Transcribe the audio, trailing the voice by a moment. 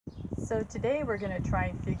So today we're going to try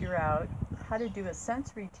and figure out how to do a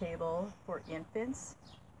sensory table for infants,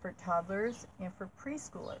 for toddlers, and for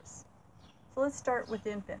preschoolers. So let's start with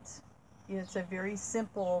infants. It's a very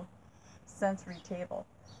simple sensory table.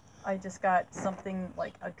 I just got something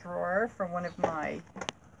like a drawer from one of my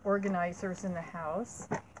organizers in the house.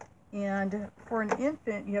 And for an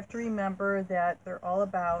infant, you have to remember that they're all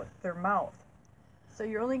about their mouth. So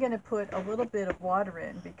you're only going to put a little bit of water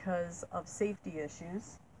in because of safety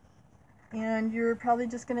issues. And you're probably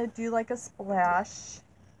just going to do like a splash.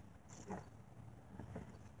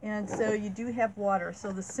 And so you do have water.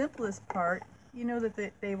 So the simplest part, you know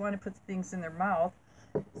that they want to put things in their mouth.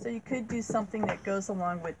 So you could do something that goes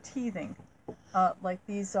along with teething. Like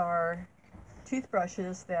these are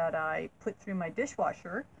toothbrushes that I put through my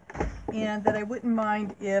dishwasher, and that I wouldn't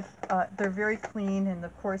mind if they're very clean, and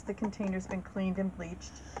of course the container's been cleaned and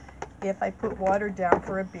bleached, if I put water down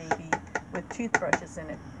for a baby with toothbrushes in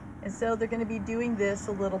it. And so they're going to be doing this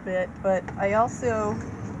a little bit, but I also,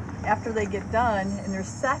 after they get done and they're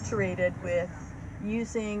saturated with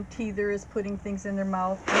using teethers, putting things in their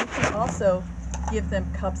mouth, you can also give them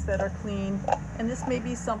cups that are clean, and this may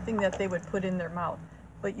be something that they would put in their mouth.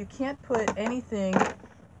 But you can't put anything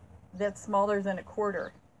that's smaller than a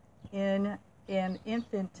quarter in an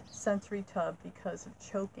infant sensory tub because of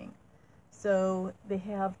choking. So they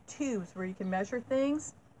have tubes where you can measure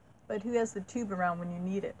things, but who has the tube around when you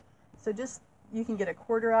need it? So just, you can get a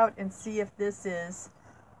quarter out and see if this is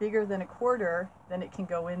bigger than a quarter, then it can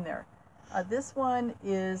go in there. This one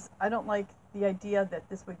is, I don't like the idea that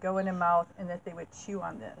this would go in a mouth and that they would chew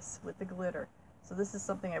on this with the glitter. So this is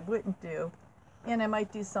something I wouldn't do. And I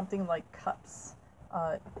might do something like cups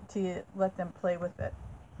to let them play with it.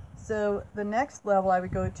 So the next level I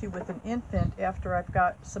would go to with an infant after I've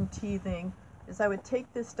got some teething is I would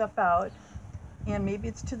take this stuff out, and maybe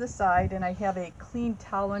it's to the side, and I have a clean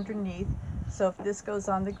towel underneath, so if this goes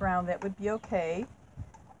on the ground that would be okay.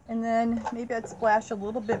 And then maybe I'd splash a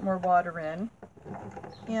little bit more water in,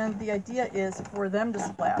 and the idea is for them to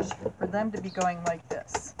splash, for them to be going like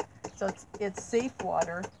this. So it's safe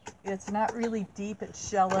water. It's not really deep, it's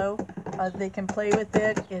shallow. They can play with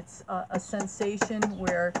it. It's a sensation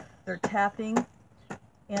where they're tapping,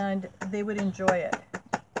 and they would enjoy it.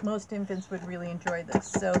 Most infants would really enjoy this.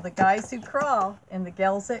 So the guys who crawl and the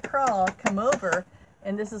gals that crawl come over,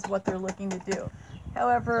 and this is what they're looking to do.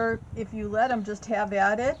 However, if you let them just have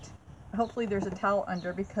at it, hopefully there's a towel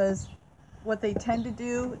under, because what they tend to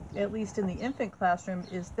do, at least in the infant classroom,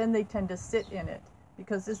 is then they tend to sit in it.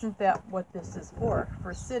 Because isn't that what this is for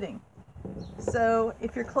sitting? So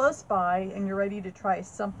if you're close by and you're ready to try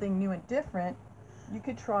something new and different, you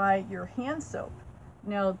could try your hand soap.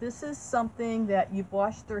 Now this is something that you've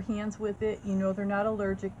washed their hands with it, you know they're not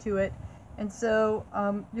allergic to it, and so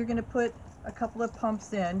you're going to put a couple of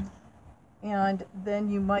pumps in, and then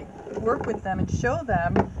you might work with them and show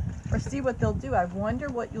them or see what they'll do. I wonder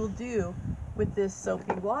what you'll do with this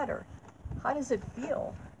soapy water. How does it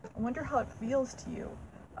feel? I wonder how it feels to you.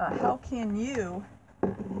 How can you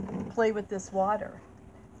play with this water?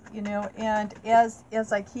 You know, and as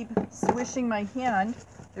I keep swishing my hand,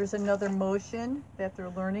 there's another motion that they're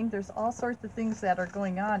learning. There's all sorts of things that are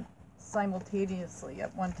going on simultaneously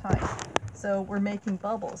at one time. So we're making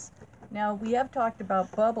bubbles. Now we have talked about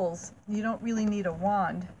bubbles. You don't really need a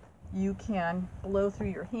wand. You can blow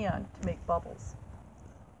through your hand to make bubbles.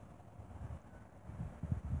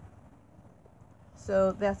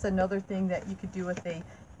 So that's another thing that you could do with a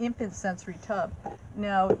infant sensory tub.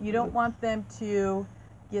 Now you don't want them to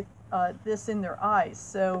get this in their eyes.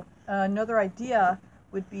 So another idea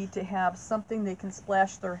would be to have something they can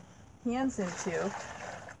splash their hands into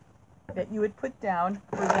that you would put down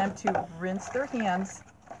for them to rinse their hands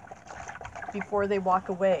before they walk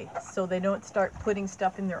away, so they don't start putting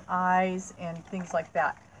stuff in their eyes and things like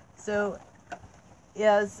that. So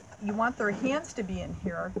as you want their hands to be in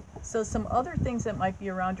here, so some other things that might be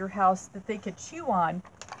around your house that they could chew on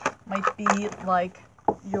might be like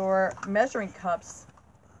your measuring cups,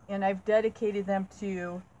 and I've dedicated them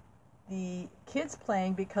to the kids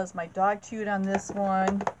playing because my dog chewed on this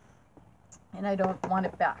one and I don't want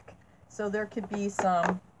it back. So there could be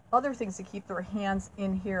some other things to keep their hands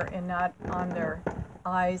in here and not on their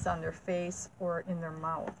eyes, on their face, or in their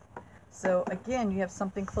mouth. So again, you have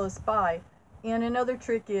something close by. And another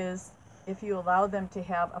trick is if you allow them to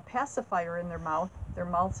have a pacifier in their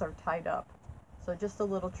mouths are tied up. So just a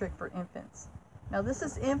little trick for infants. Now this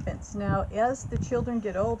is infants. Now as the children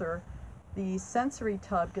get older, the sensory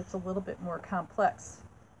tub gets a little bit more complex.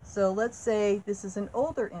 So let's say this is an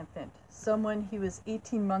older infant, someone who is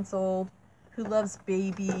 18 months old, who loves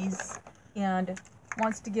babies and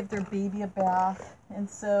wants to give their baby a bath. And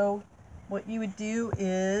so what you would do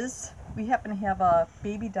is, we happen to have a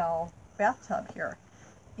baby doll bathtub here.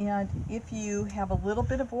 And if you have a little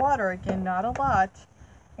bit of water, again, not a lot,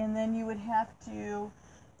 and then you would have to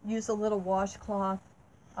use a little washcloth,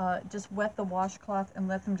 just wet the washcloth and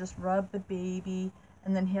let them just rub the baby,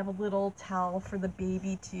 and then have a little towel for the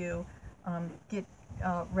baby to get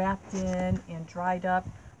wrapped in and dried up.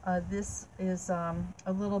 This is a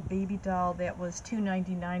little baby doll that was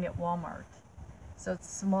 $2.99 at Walmart. So it's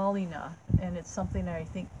small enough, and it's something that I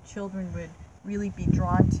think children would really be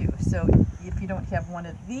drawn to. So if you don't have one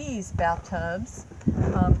of these bathtubs,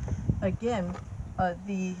 again,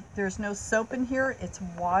 there's no soap in here, it's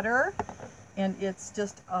water, and it's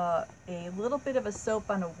just a little bit of a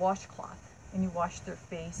soap on a washcloth, and you wash their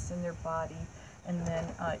face and their body, and then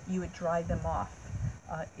you would dry them off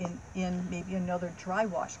in maybe another dry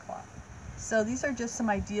washcloth. So these are just some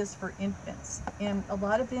ideas for infants, and a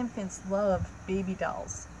lot of infants love baby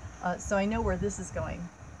dolls. So I know where this is going.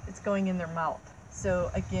 It's going in their mouth. So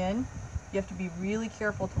again, you have to be really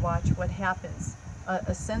careful to watch what happens.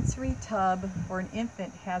 A sensory tub for an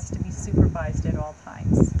infant has to be supervised at all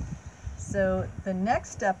times. So the next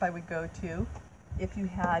step I would go to, if you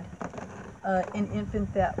had an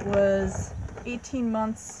infant that was 18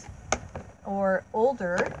 months or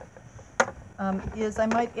older, is I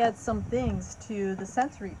might add some things to the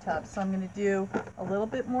sensory tub. So I'm going to do a little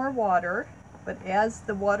bit more water, but as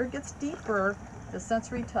the water gets deeper, the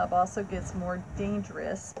sensory tub also gets more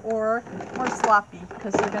dangerous or more sloppy,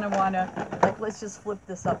 because they're going to want to, like, let's just flip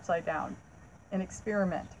this upside down and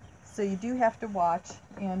experiment. So you do have to watch,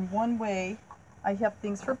 and one way, I have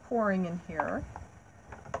things for pouring in here,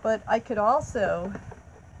 but I could also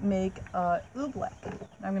make oobleck.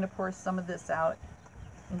 I'm going to pour some of this out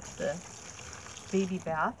into the baby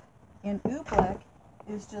bath, and oobleck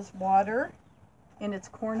is just water and it's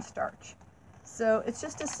cornstarch. So it's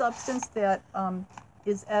just a substance that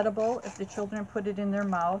is edible if the children put it in their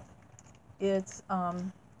mouth. It's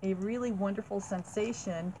a really wonderful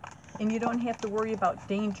sensation, and you don't have to worry about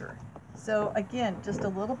danger. So again, just a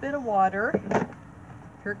little bit of water.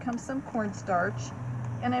 Here comes some cornstarch,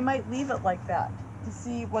 and I might leave it like that to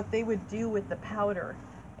see what they would do with the powder.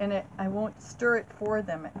 And I won't stir it for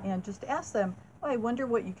them, and just ask them, oh, I wonder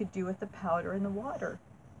what you could do with the powder and the water.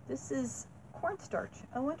 This is cornstarch.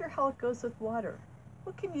 I wonder how it goes with water.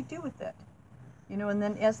 What can you do with it? You know, and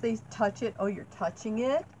then as they touch it, oh, you're touching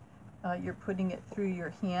it. You're putting it through your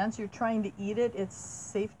hands. You're trying to eat it. It's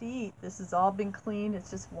safe to eat. This has all been cleaned. It's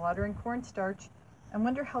just water and cornstarch. I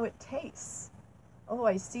wonder how it tastes. Oh,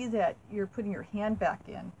 I see that you're putting your hand back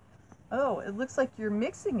in. Oh, it looks like you're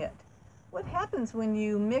mixing it. What happens when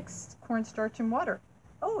you mix cornstarch and water?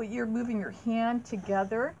 Oh, you're moving your hand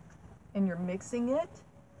together and you're mixing it.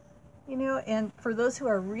 You know, and for those who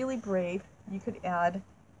are really brave, you could add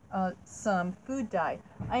some food dye.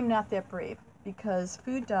 I'm not that brave, because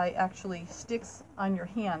food dye actually sticks on your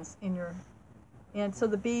hands and so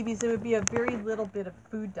the babies, it would be a very little bit of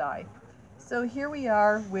food dye. So here we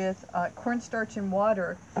are with cornstarch and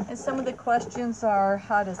water, and some of the questions are,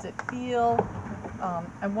 how does it feel?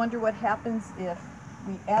 I wonder what happens if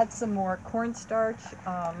we add some more cornstarch.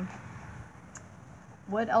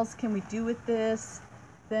 What else can we do with this?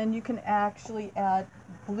 Then you can actually add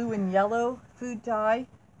blue and yellow food dye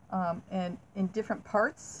and in different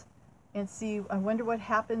parts, and see, I wonder what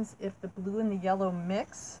happens if the blue and the yellow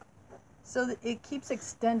mix. So that it keeps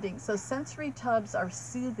extending. So sensory tubs are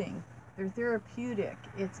soothing. They're therapeutic.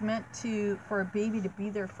 It's meant for a baby to be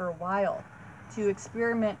there for a while, to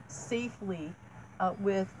experiment safely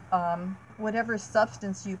with whatever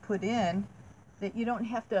substance you put in, that you don't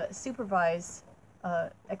have to supervise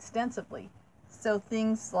extensively. So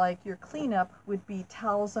things like your cleanup would be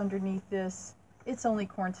towels underneath this. It's only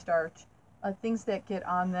cornstarch. Things that get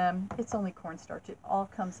on them, it's only cornstarch. It all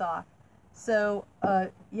comes off. So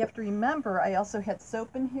you have to remember, I also had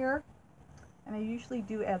soap in here, and I usually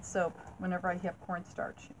do add soap whenever I have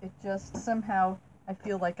cornstarch. It just somehow, I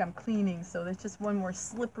feel like I'm cleaning, so there's just one more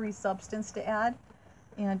slippery substance to add,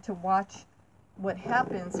 and to watch what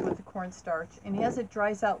happens with the cornstarch. And as it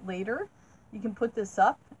dries out later, you can put this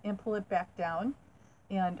up and pull it back down,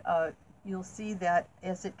 and you'll see that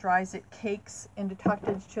as it dries, it cakes. And to talk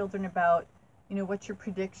to the children about, you know, what's your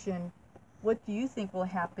prediction? What do you think will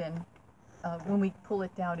happen when we pull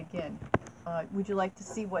it down again? Would you like to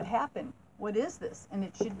see what happened? What is this? And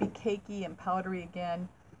it should be cakey and powdery again.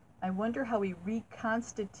 I wonder how we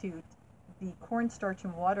reconstitute the cornstarch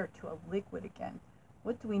and water to a liquid again.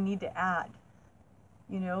 What do we need to add?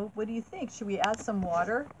 You know, what do you think? Should we add some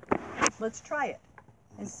water? Let's try it.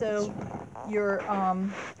 And so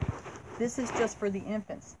this is just for the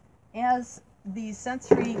infants. As the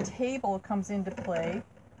sensory table comes into play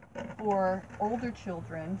for older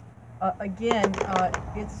children. Again,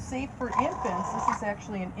 it's safe for infants. This is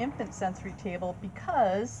actually an infant sensory table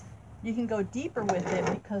because you can go deeper with it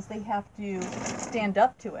because they have to stand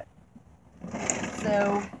up to it.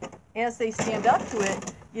 So as they stand up to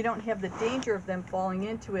it, you don't have the danger of them falling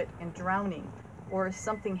into it and drowning or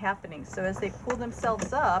something happening. So as they pull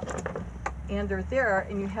themselves up and they're there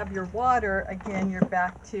and you have your water, again, you're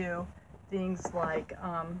back to things like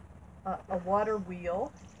a water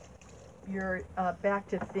wheel. You're back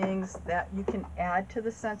to things that you can add to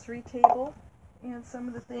the sensory table. And some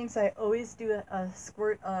of the things, I always do a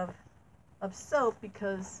squirt of soap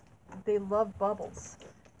because they love bubbles.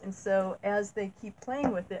 And so as they keep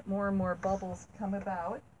playing with it, more and more bubbles come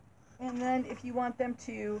about. And then if you want them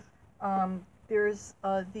to, there's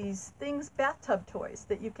these things, bathtub toys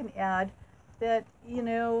that you can add that, you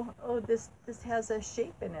know, oh, this has a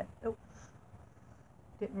shape in it. Oh,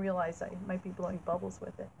 didn't realize I might be blowing bubbles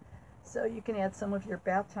with it. So you can add some of your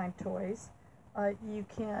bath time toys. You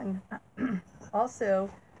can also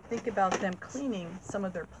think about them cleaning some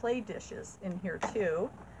of their play dishes in here too,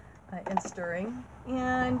 and stirring.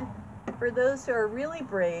 And for those who are really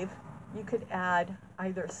brave, you could add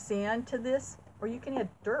either sand to this, or you can add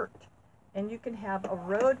dirt. And you can have a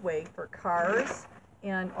roadway for cars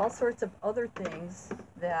and all sorts of other things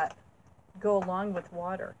that go along with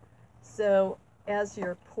water. So as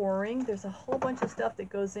you're pouring, there's a whole bunch of stuff that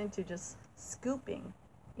goes into just scooping,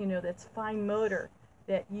 you know, that's fine motor,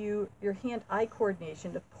 that your hand-eye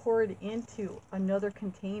coordination to pour it into another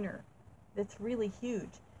container. That's really huge.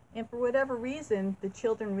 And for whatever reason, the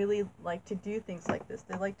children really like to do things like this.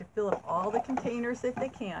 They like to fill up all the containers that they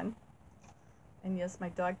can. And yes, my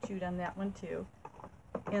dog chewed on that one too.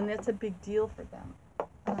 And that's a big deal for them.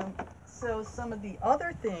 So some of the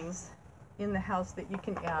other things in the house that you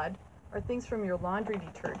can add are things from your laundry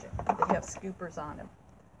detergent that have scoopers on them.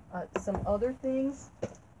 Some other things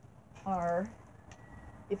are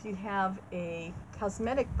if you have a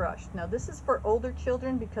cosmetic brush. Now this is for older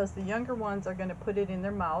children because the younger ones are going to put it in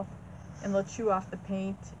their mouth and they'll chew off the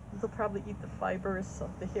paint. They'll probably eat the fibers of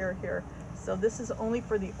the hair here. So this is only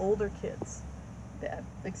for the older kids that,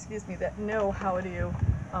 that know how to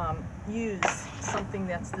use something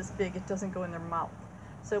that's this big. It doesn't go in their mouth.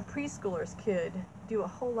 So preschoolers could do a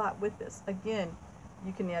whole lot with this. Again,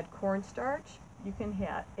 you can add cornstarch, you can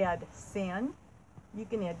add sand, you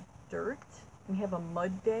can add dirt, and have a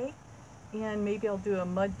mud day, and maybe I'll do a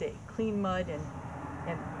mud day, clean mud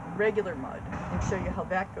and regular mud, and show you how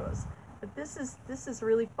that goes. But this is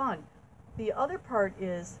really fun. The other part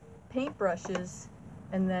is paintbrushes,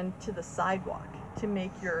 and then to the sidewalk to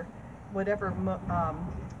make your whatever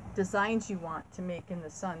designs you want to make in the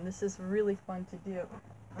sun. This is really fun to do.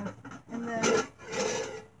 And then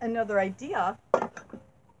another idea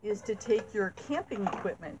is to take your camping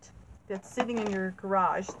equipment that's sitting in your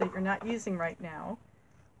garage that you're not using right now,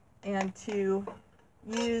 and to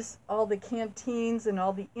use all the canteens and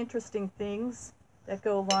all the interesting things that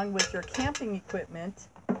go along with your camping equipment,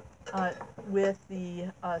 with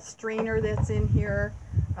the strainer that's in here,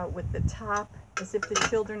 with the top, as if the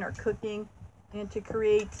children are cooking, and to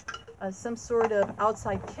create some sort of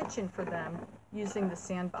outside kitchen for them using the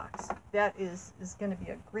sandbox. That is going to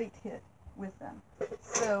be a great hit with them.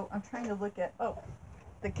 So I'm trying to look at, oh,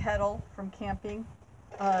 the kettle from camping,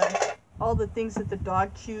 all the things that the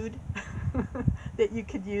dog chewed that you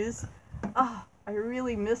could use. Oh, I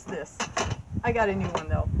really miss this. I got a new one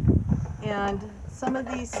though. And some of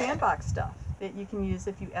these sandbox stuff that you can use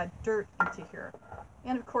if you add dirt into here.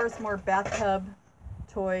 And of course more bathtub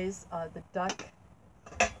toys, the duck.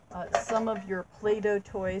 Some of your Play-Doh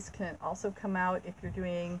toys can also come out if you're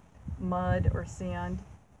doing mud or sand.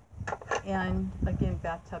 And again,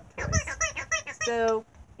 bathtub toys. So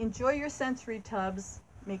enjoy your sensory tubs.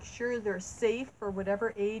 Make sure they're safe for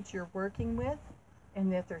whatever age you're working with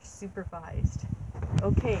and that they're supervised.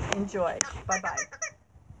 Okay, enjoy. Bye-bye.